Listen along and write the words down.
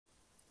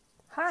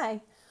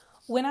Hi.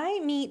 When I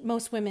meet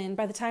most women,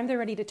 by the time they're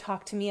ready to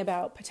talk to me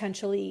about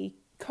potentially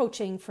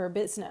coaching for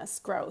business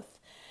growth,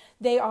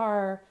 they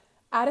are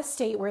at a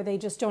state where they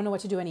just don't know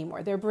what to do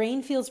anymore. Their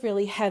brain feels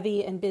really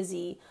heavy and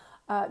busy.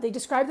 They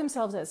describe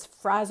themselves as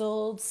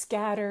frazzled,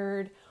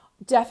 scattered,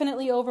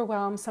 definitely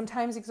overwhelmed,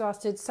 sometimes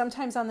exhausted,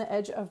 sometimes on the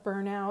edge of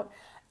burnout.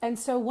 And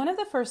so one of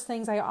the first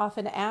things I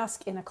often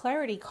ask in a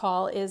clarity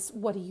call is,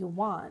 what do you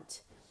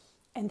want?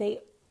 And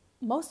they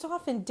most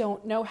often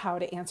don't know how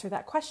to answer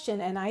that question.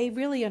 And I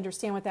really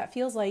understand what that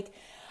feels like.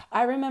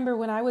 I remember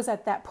when I was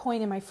at that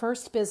point in my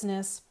first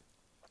business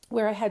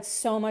where I had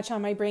so much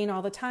on my brain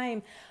all the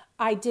time,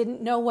 I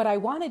didn't know what I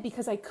wanted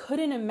because I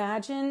couldn't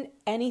imagine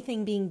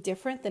anything being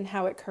different than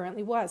how it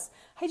currently was.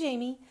 Hi,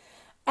 Jamie.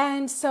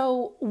 And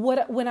so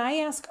when I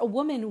ask a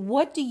woman,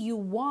 what do you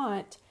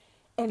want?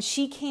 And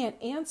she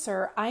can't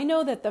answer, I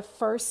know that the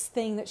first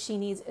thing that she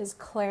needs is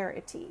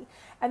clarity.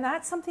 And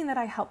that's something that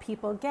I help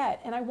people get.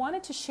 And I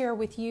wanted to share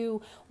with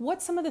you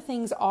what some of the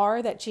things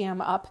are that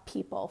jam up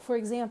people. For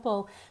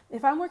example,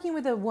 if I'm working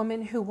with a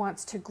woman who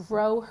wants to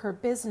grow her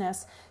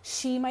business,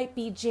 she might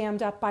be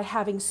jammed up by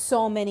having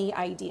so many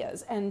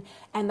ideas. And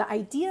the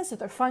ideas are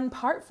the fun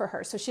part for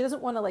her. So she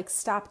doesn't want to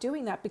stop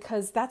doing that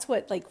because that's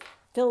what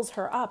fills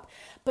her up.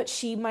 But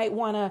she might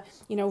want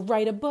to,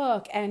 write a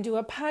book and do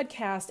a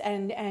podcast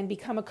and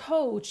become a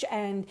coach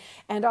and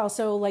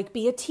also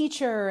be a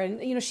teacher.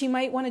 And, she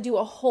might want to do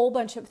a whole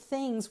bunch of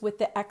things with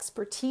the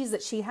expertise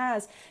that she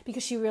has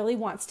because she really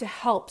wants to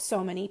help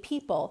so many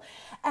people.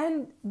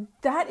 And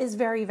that is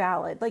very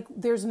valid.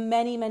 There's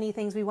many, many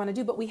things we want to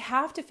do, but we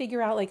have to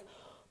figure out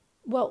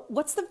well,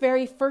 what's the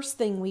very first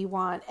thing we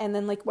want? And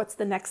then what's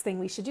the next thing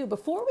we should do?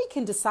 Before we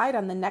can decide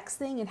on the next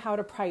thing and how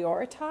to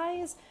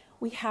prioritize,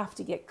 we have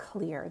to get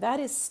clear.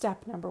 That is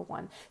step number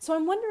one. So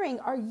I'm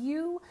wondering, are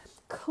you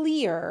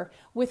clear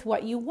with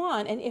what you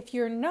want? And if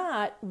you're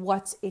not,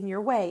 what's in your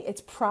way?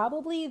 It's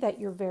probably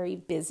that you're very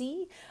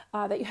busy,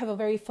 that you have a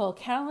very full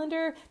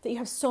calendar, that you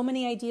have so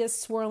many ideas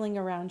swirling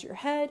around your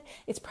head.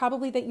 It's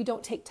probably that you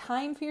don't take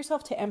time for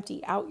yourself to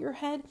empty out your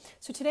head.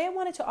 So today I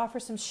wanted to offer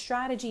some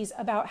strategies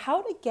about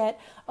how to get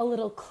a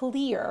little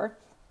clear.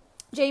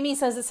 Jamie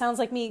says, it sounds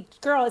like me.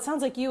 Girl, it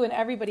sounds like you and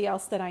everybody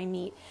else that I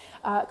meet.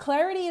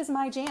 Clarity is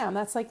my jam.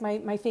 That's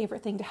my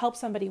favorite thing to help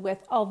somebody with.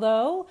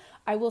 Although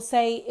I will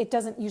say it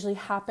doesn't usually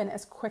happen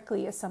as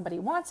quickly as somebody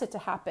wants it to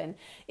happen.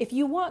 If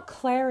you want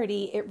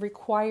clarity, it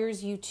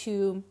requires you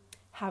to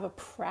have a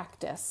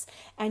practice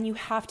and you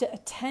have to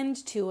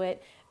attend to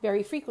it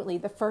very frequently.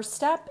 The first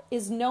step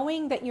is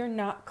knowing that you're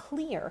not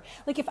clear.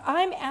 If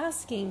I'm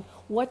asking,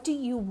 what do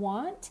you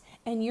want?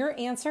 And your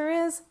answer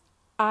is,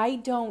 I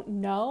don't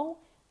know.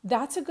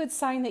 That's a good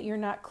sign that you're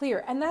not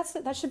clear. And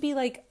that should be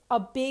a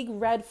big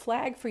red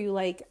flag for you.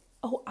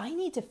 Oh, I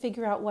need to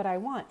figure out what I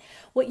want.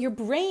 What your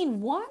brain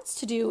wants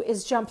to do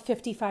is jump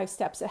 55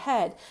 steps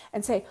ahead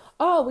and say,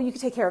 oh, well, you can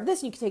take care of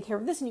this and you can take care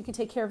of this and you can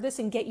take care of this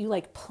and get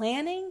you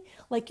planning,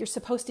 you're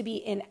supposed to be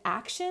in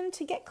action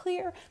to get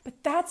clear.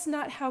 But that's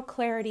not how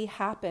clarity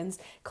happens.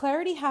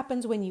 Clarity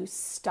happens when you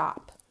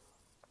stop.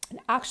 And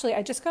actually,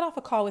 I just got off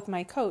a call with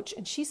my coach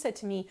and she said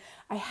to me,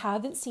 I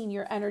haven't seen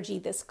your energy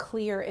this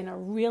clear in a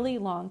really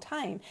long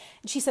time.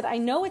 And she said, I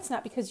know it's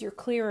not because you're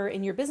clearer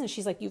in your business.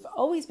 She's like, you've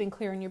always been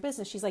clear in your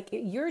business. She's like,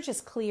 you're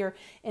just clear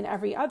in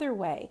every other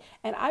way.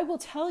 And I will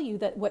tell you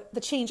that what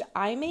the change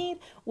I made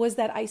was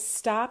that I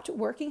stopped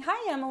working.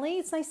 Hi, Emily.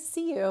 It's nice to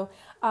see you.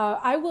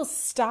 I will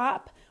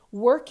stop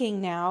working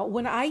now.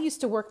 When I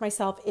used to work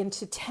myself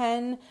into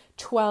 10,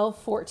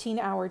 12,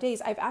 14-hour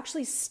days, I've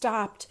actually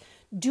stopped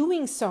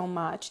doing so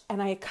much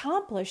and I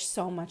accomplish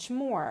so much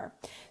more.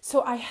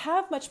 So I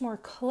have much more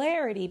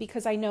clarity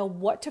because I know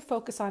what to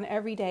focus on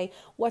every day,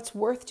 what's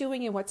worth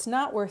doing and what's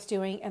not worth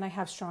doing, and I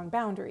have strong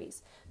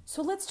boundaries.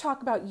 So let's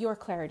talk about your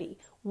clarity.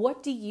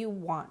 What do you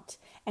want?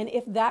 And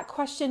if that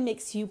question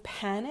makes you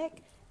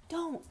panic,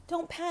 don't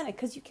panic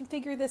because you can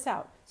figure this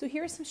out. So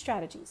here are some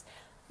strategies.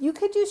 You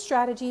could do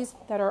strategies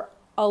that are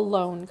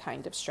alone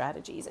kind of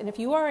strategies. And if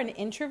you are an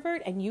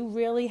introvert and you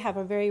really have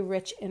a very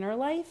rich inner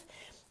life,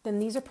 then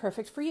these are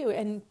perfect for you.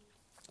 And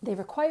they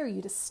require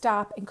you to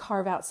stop and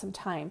carve out some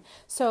time.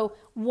 So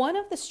one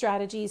of the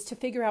strategies to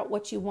figure out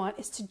what you want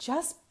is to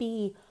just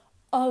be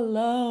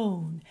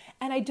alone.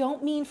 And I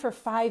don't mean for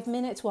 5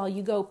 minutes while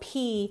you go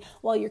pee,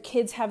 while your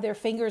kids have their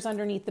fingers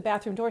underneath the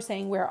bathroom door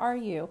saying, where are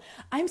you?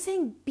 I'm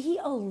saying be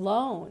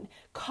alone.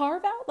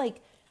 Carve out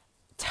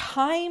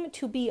time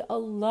to be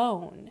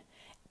alone.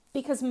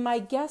 Because my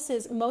guess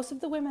is most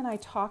of the women I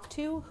talk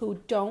to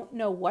who don't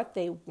know what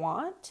they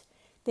want,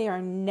 they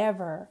are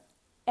never,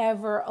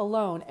 ever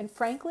alone. And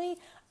frankly,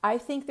 I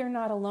think they're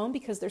not alone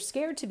because they're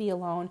scared to be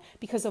alone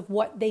because of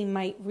what they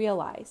might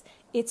realize.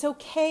 It's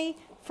okay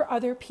for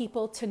other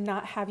people to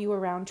not have you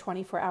around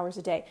 24 hours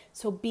a day.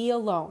 So be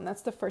alone.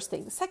 That's the first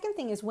thing. The second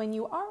thing is when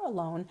you are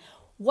alone,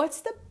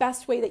 what's the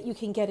best way that you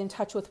can get in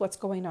touch with what's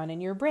going on in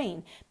your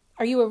brain?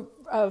 Are you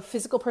a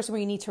physical person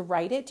where you need to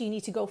write it? Do you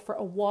need to go for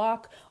a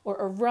walk or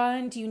a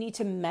run? Do you need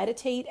to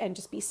meditate and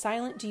just be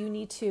silent? Do you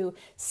need to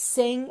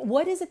sing?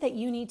 What is it that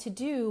you need to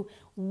do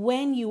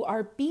when you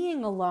are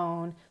being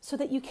alone so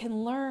that you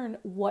can learn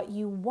what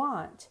you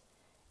want.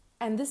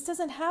 And this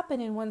doesn't happen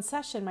in one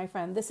session, my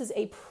friend. This is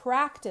a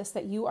practice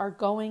that you are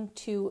going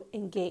to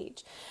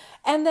engage.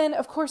 And then,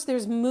 of course,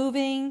 there's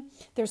moving,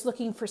 there's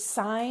looking for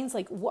signs.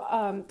 Like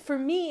for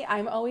me,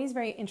 I'm always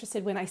very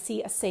interested when I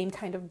see a same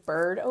kind of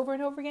bird over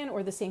and over again,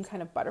 or the same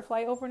kind of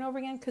butterfly over and over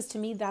again, because to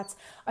me, that's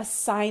a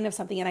sign of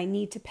something and I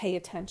need to pay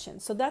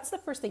attention. So that's the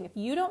first thing. If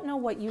you don't know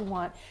what you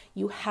want,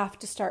 you have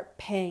to start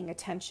paying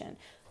attention.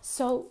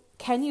 So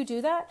can you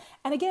do that?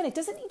 And again, it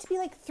doesn't need to be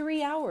like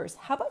 3 hours.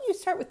 How about you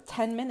start with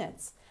 10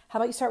 minutes? How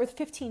about you start with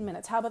 15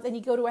 minutes? How about then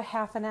you go to a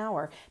half an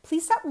hour?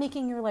 Please stop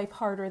making your life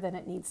harder than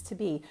it needs to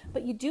be.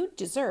 But you do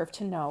deserve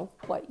to know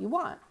what you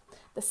want.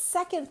 The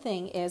second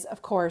thing is,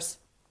 of course,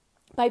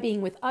 by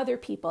being with other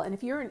people. And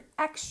if you're an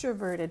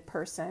extroverted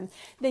person,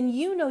 then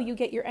you know you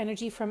get your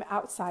energy from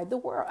outside the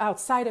world,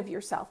 outside of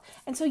yourself.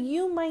 And so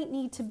you might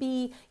need to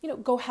be,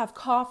 go have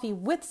coffee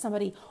with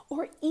somebody,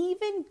 or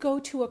even go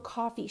to a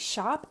coffee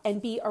shop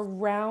and be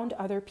around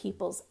other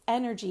people's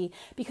energy,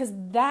 because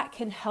that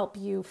can help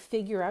you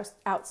figure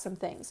out some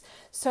things.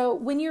 So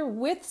when you're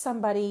with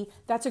somebody,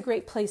 that's a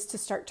great place to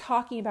start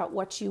talking about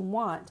what you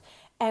want.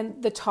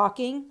 And the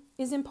talking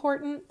is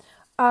important.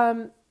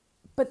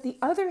 But the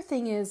other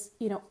thing is,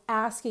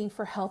 asking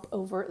for help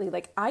overtly.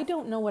 Like, I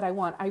don't know what I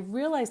want. I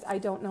realized I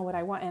don't know what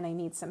I want and I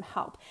need some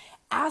help.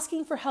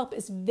 Asking for help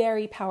is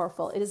very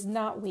powerful. It is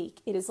not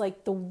weak. It is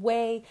like the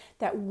way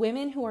that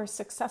women who are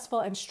successful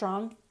and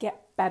strong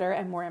get better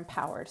and more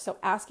empowered. So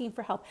asking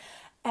for help.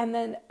 And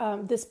then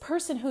this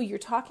person who you're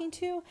talking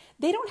to,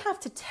 they don't have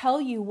to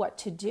tell you what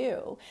to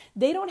do.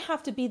 They don't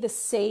have to be the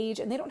sage,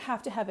 and they don't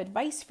have to have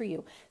advice for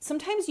you.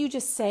 Sometimes you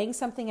just saying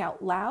something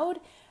out loud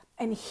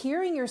and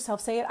hearing yourself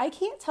say it. I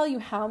can't tell you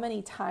how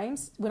many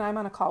times when I'm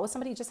on a call with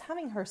somebody, just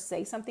having her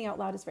say something out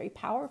loud is very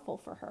powerful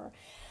for her.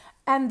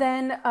 And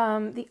then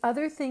the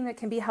other thing that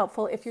can be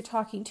helpful if you're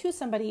talking to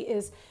somebody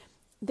is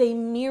they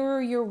mirror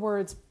your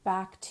words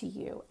back to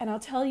you. And I'll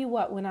tell you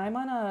what, when I'm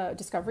on a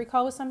discovery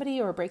call with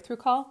somebody or a breakthrough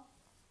call,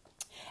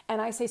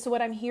 and I say, so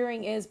what I'm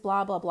hearing is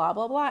blah, blah, blah,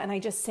 blah, blah, and I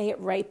just say it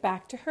right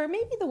back to her.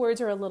 Maybe the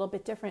words are a little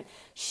bit different.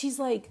 She's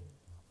like,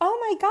 oh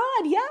my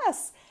God,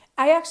 yes.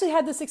 I actually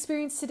had this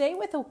experience today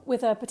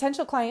with a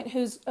potential client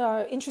who's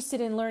interested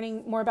in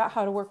learning more about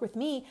how to work with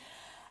me.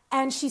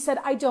 And she said,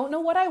 I don't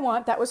know what I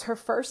want. That was her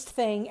first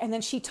thing. And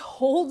then she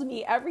told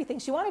me everything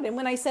she wanted. And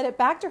when I said it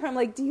back to her, I'm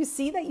like, do you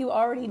see that you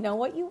already know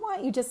what you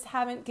want? You just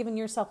haven't given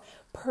yourself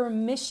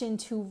permission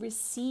to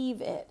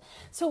receive it.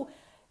 So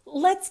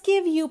let's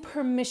give you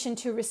permission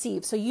to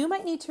receive. So you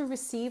might need to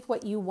receive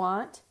what you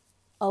want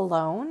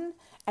alone.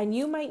 And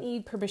you might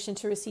need permission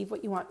to receive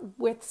what you want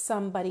with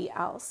somebody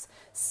else.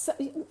 So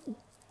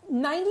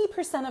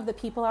 90% of the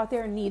people out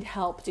there need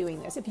help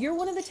doing this. If you're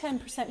one of the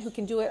 10% who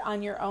can do it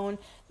on your own,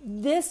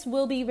 this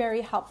will be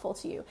very helpful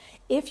to you.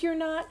 If you're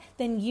not,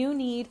 then you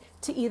need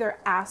to either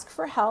ask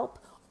for help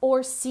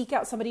or seek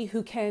out somebody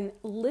who can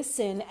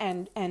listen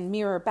and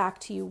mirror back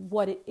to you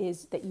what it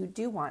is that you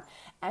do want.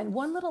 And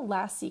one little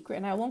last secret,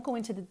 and I won't go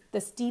into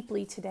this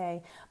deeply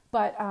today,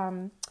 but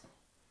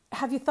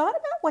have you thought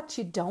about what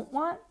you don't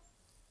want?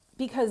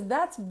 Because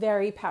that's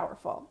very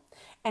powerful.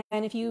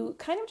 And if you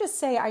kind of just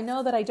say, I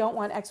know that I don't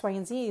want X, Y,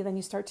 and Z, then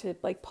you start to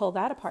pull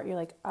that apart. You're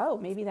like, oh,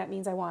 maybe that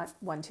means I want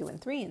 1, 2, and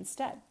 3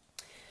 instead.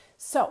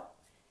 So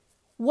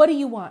what do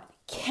you want?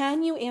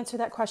 Can you answer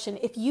that question?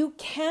 If you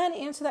can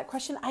answer that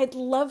question, I'd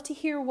love to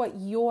hear what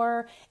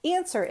your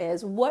answer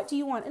is. What do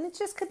you want? And it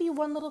just could be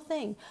one little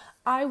thing.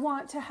 I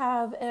want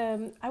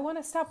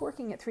to stop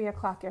working at 3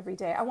 o'clock every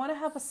day. I want to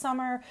have a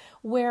summer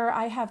where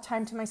I have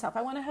time to myself.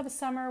 I want to have a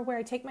summer where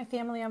I take my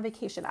family on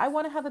vacation. I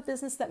want to have a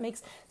business that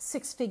makes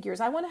 6 figures.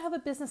 I want to have a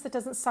business that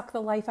doesn't suck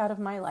the life out of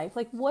my life.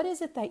 Like, what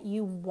is it that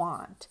you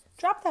want?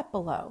 Drop that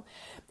below.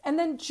 And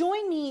then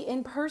join me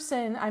in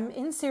person. I'm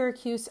in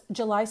Syracuse,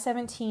 July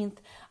 17th.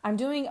 I'm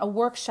doing a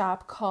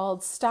workshop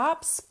called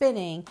Stop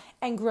Spinning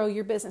and Grow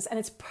Your Business. And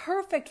it's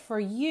perfect for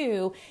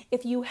you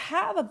if you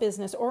have a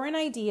business or an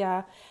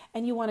idea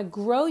and you want to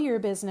grow your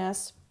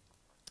business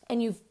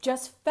and you've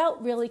just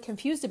felt really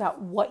confused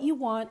about what you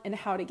want and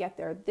how to get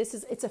there.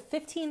 It's a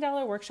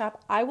 $15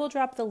 workshop. I will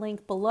drop the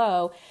link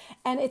below,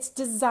 and it's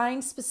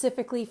designed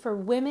specifically for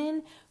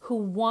women who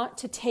want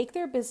to take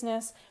their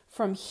business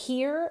from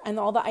here and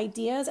all the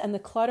ideas and the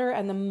clutter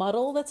and the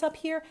muddle that's up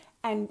here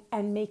and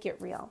make it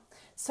real.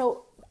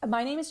 So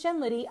my name is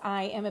Jen Liddy.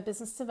 I am a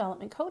business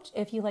development coach.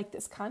 If you like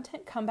this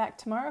content, come back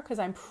tomorrow, because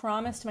I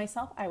promised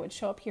myself I would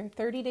show up here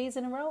 30 days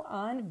in a row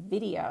on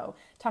video.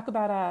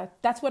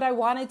 That's what I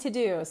wanted to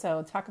do.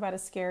 So talk about a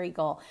scary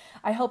goal.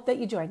 I hope that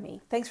you join me.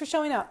 Thanks for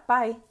showing up.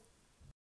 Bye.